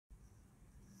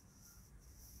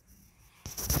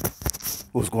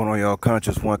What's going on, y'all?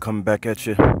 Conscious One coming back at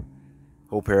you.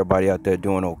 Hope everybody out there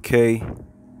doing okay.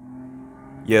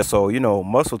 Yeah, so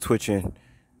muscle twitching,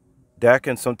 that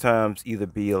can sometimes either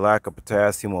be a lack of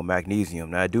potassium or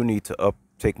magnesium. Now I do need to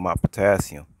uptake my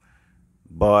potassium,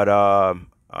 but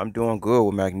I'm doing good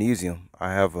with magnesium.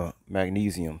 I have a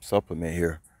magnesium supplement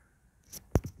here.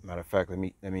 Matter of fact, let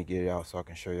me get it out so I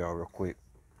can show y'all real quick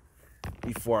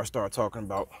before I start talking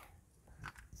about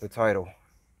the title.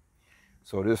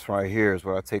 So this right here is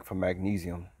what I take for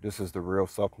magnesium. This is the real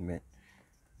supplement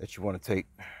that you want to take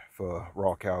for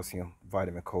raw calcium,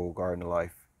 vitamin cold, garden of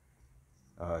life.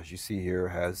 As you see here, it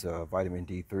has vitamin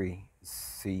D3,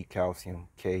 C, calcium,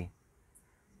 K,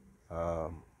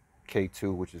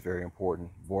 K2, which is very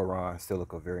important, boron,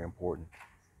 silica, very important,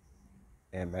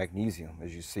 and magnesium.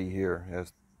 As you see here, it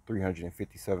has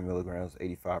 357 milligrams,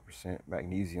 85%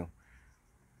 magnesium.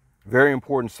 Very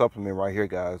important supplement right here,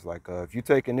 guys. Like if you're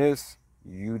taking this,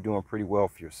 you're doing pretty well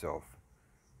for yourself.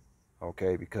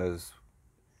 Okay, because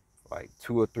like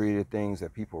 2 or 3 of the things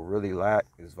that people really lack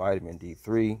is vitamin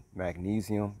D3,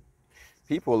 magnesium.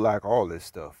 People lack all this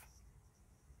stuff.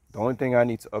 The only thing I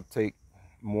need to uptake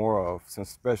more of,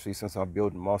 especially since I'm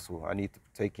building muscle, I need to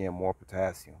take in more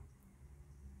potassium.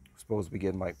 I'm supposed to be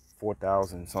getting like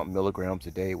 4,000 something milligrams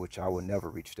a day, which I will never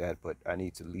reach that, but I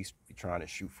need to at least be trying to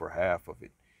shoot for half of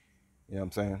it. You know what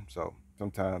I'm saying? So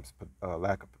sometimes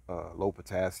lack of low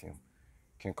potassium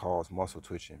can cause muscle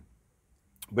twitching.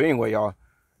 But anyway, y'all,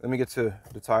 let me get to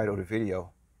the title of the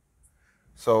video.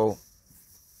 So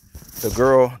the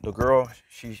girl, the girl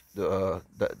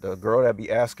that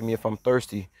be asking me if I'm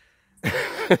thirsty,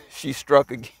 she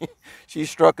struck again. She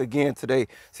struck again today.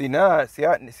 Now I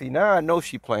know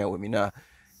she playing with me now,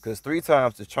 cause 3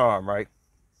 times the charm, right?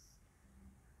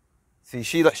 See,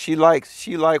 she like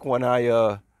when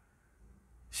I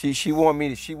she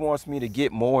wants me to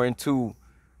get more into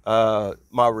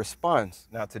my response.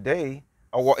 Now today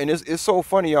and it's so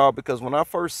funny, y'all, because when I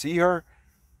first see her,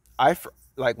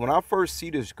 like when I first see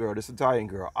this girl, this Italian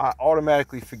girl, I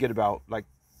automatically forget about, like,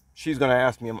 she's gonna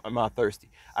ask me, am I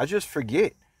thirsty? I just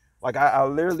forget. Like I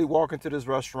literally walk into this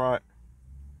restaurant,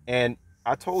 and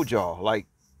I told y'all, like,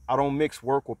 I don't mix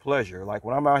work with pleasure. Like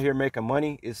when I'm out here making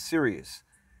money, it's serious.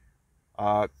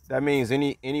 That means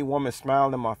any woman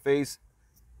smiling in my face,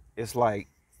 it's like,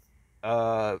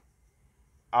 uh,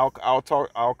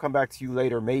 I'll come back to you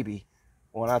later, maybe,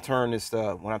 when I turn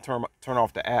turn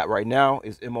off the app. Right now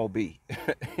is MOB. You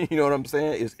know what I'm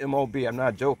saying? It's MOB. I'm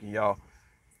not joking, y'all.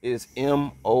 It's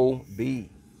MOB.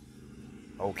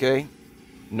 Okay?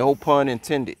 No pun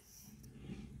intended.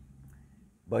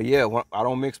 But yeah, I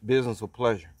don't mix business with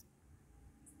pleasure.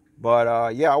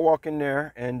 But yeah, I walk in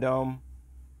there, and I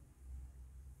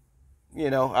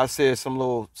said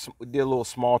did a little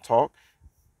small talk.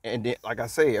 And then, like I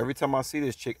say, every time I see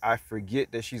this chick, I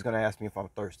forget that she's gonna ask me if I'm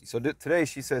thirsty. So today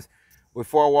she says,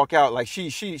 before I walk out, like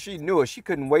she knew it. She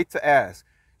couldn't wait to ask.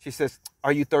 She says,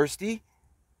 "Are you thirsty?"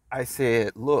 I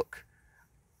said, "Look,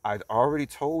 I already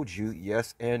told you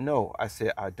yes and no." I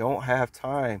said, "I don't have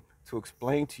time to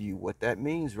explain to you what that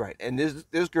means, right?" And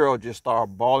this girl just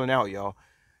started bawling out, y'all.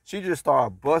 She just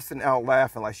started busting out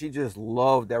laughing, like she just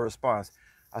loved that response.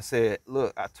 I said,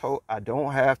 "Look, I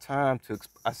don't have time to."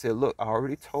 I said, "Look, I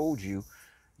already told you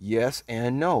yes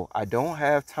and no. I don't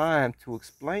have time to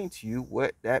explain to you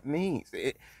what that means."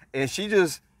 And she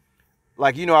just,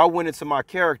 like, I went into my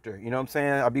character. You know what I'm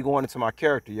saying? I be going into my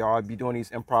character, y'all. I be doing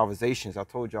these improvisations. I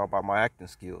told y'all about my acting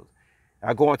skills.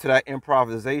 I go into that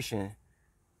improvisation.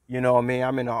 You know what I mean?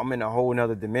 I'm in a whole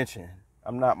nother dimension.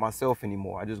 I'm not myself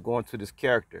anymore. I just go into this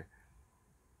character.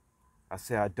 I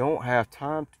said, I don't have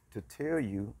time to tell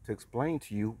you, to explain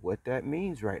to you what that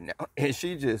means right now. And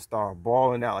she just started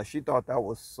bawling out. Like she thought that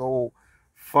was so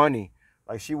funny.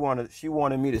 Like she wanted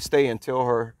me to stay and tell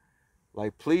her,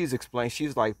 like, please explain.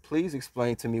 She's like, please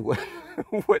explain to me what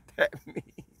what that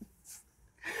means.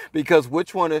 Because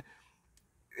which one,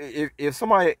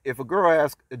 if a girl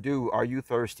asks a dude, "Are you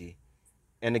thirsty?"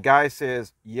 and the guy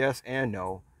says yes and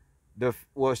no, the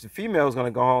female is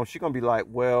gonna go home. She's gonna be like,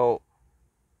 well,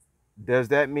 does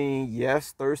that mean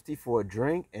yes, thirsty for a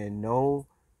drink, and no,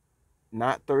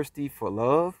 not thirsty for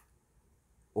love?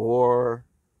 Or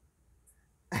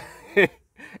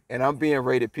and I'm being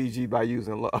rated PG by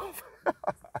using love.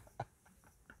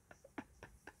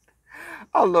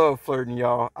 I love flirting,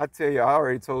 y'all. I tell you, I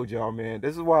already told y'all, man.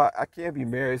 This is why I can't be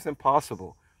married. It's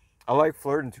impossible. I like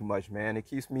flirting too much, man. It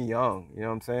keeps me young. You know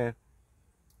what I'm saying?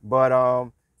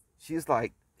 But she's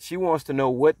like, she wants to know,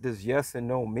 what does yes and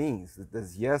no means.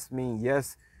 Does yes mean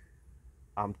yes?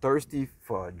 I'm thirsty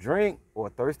for a drink or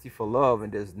thirsty for love,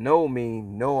 and there's no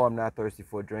mean no, I'm not thirsty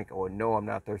for a drink, or no, I'm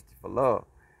not thirsty for love.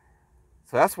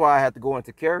 So that's why I had to go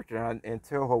into character and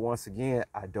tell her once again,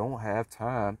 I don't have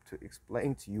time to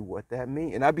explain to you what that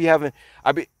means. And I be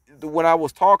when I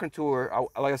was talking to her,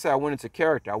 like I said, I went into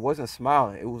character. I wasn't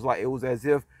smiling. It was as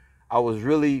if I was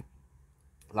really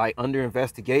like under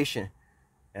investigation,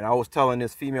 and I was telling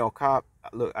this female cop,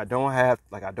 look, I don't have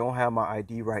my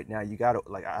ID right now. You gotta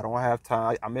like I don't have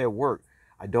time. I'm at work.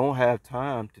 I don't have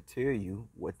time to tell you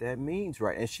what that means,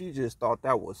 right? And she just thought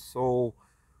that was so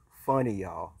funny,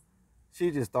 y'all. She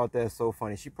just thought that's so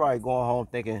funny. She probably going home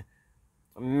thinking,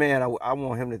 man, I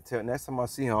want him to tell. Next time I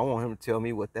see him, I want him to tell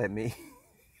me what that means.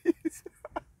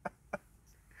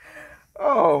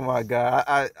 Oh my God,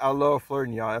 I love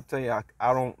flirting, y'all. I'm telling you,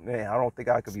 I don't, man, I don't think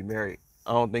I could be married.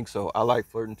 I don't think so. I like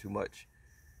flirting too much.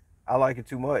 I like it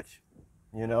too much.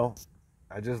 You know,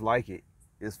 I just like it.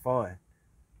 It's fun.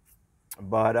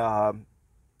 But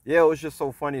yeah, it was just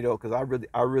so funny though, because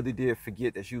I really did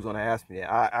forget that she was gonna ask me that.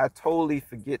 I totally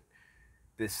forget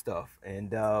this stuff,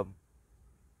 and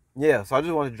yeah, so I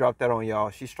just wanted to drop that on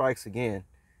y'all. She strikes again,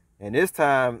 and this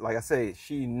time, like I say,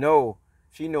 she know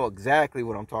exactly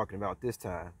what I'm talking about this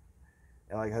time.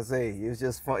 And like I say, it's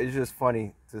just fun. It's just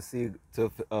funny to see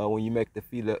when you make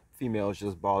the females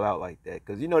just ball out like that,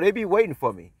 because you know they be waiting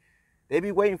for me. They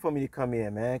be waiting for me to come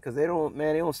in, man, because they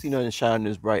don't see nothing shining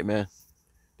this bright, man.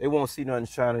 They won't see nothing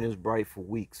shining this bright for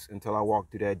weeks until I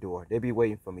walk through that door. They be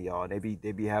waiting for me, y'all. They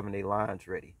be having their lines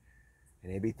ready,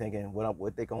 and they be thinking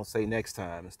what they gonna say next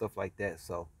time and stuff like that.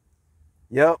 So,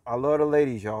 yep, I love the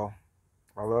ladies, y'all.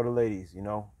 I love the ladies. You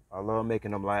know, I love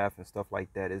making them laugh and stuff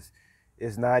like that.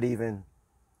 It's not even,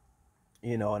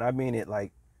 you know, and I mean it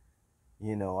like,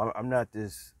 you know, I'm not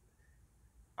this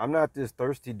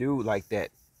thirsty dude like that.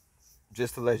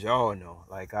 Just to let y'all know,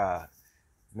 like,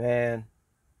 man,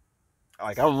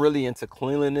 like I'm really into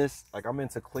cleanliness. Like I'm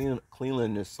into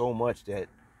cleanliness so much that,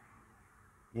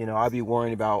 you know, I be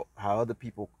worrying about how other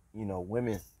people, you know,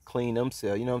 women clean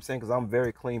themselves. You know what I'm saying? Because I'm a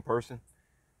very clean person,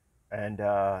 and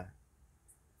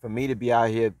for me to be out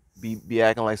here be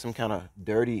acting like some kind of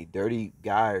dirty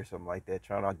guy or something like that,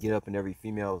 trying to get up in every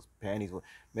female's panties,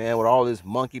 man, with all this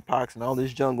monkeypox and all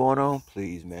this junk going on,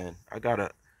 please, man, I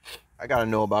gotta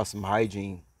know about some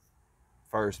hygiene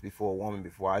first before a woman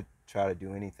before I try to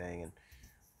do anything. And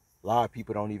a lot of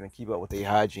people don't even keep up with their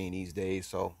hygiene these days,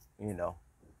 so you know.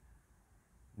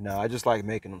 No, I just like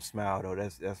making them smile though.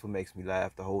 That's what makes me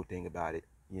laugh. The whole thing about it,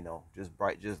 you know, just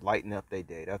bright, just lighten up their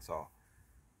day. That's all.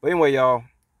 But anyway, y'all,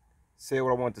 say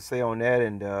what I want to say on that,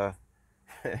 and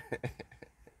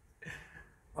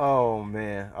oh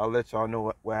man, I'll let y'all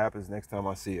know what happens next time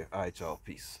I see her. All right, y'all,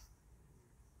 peace.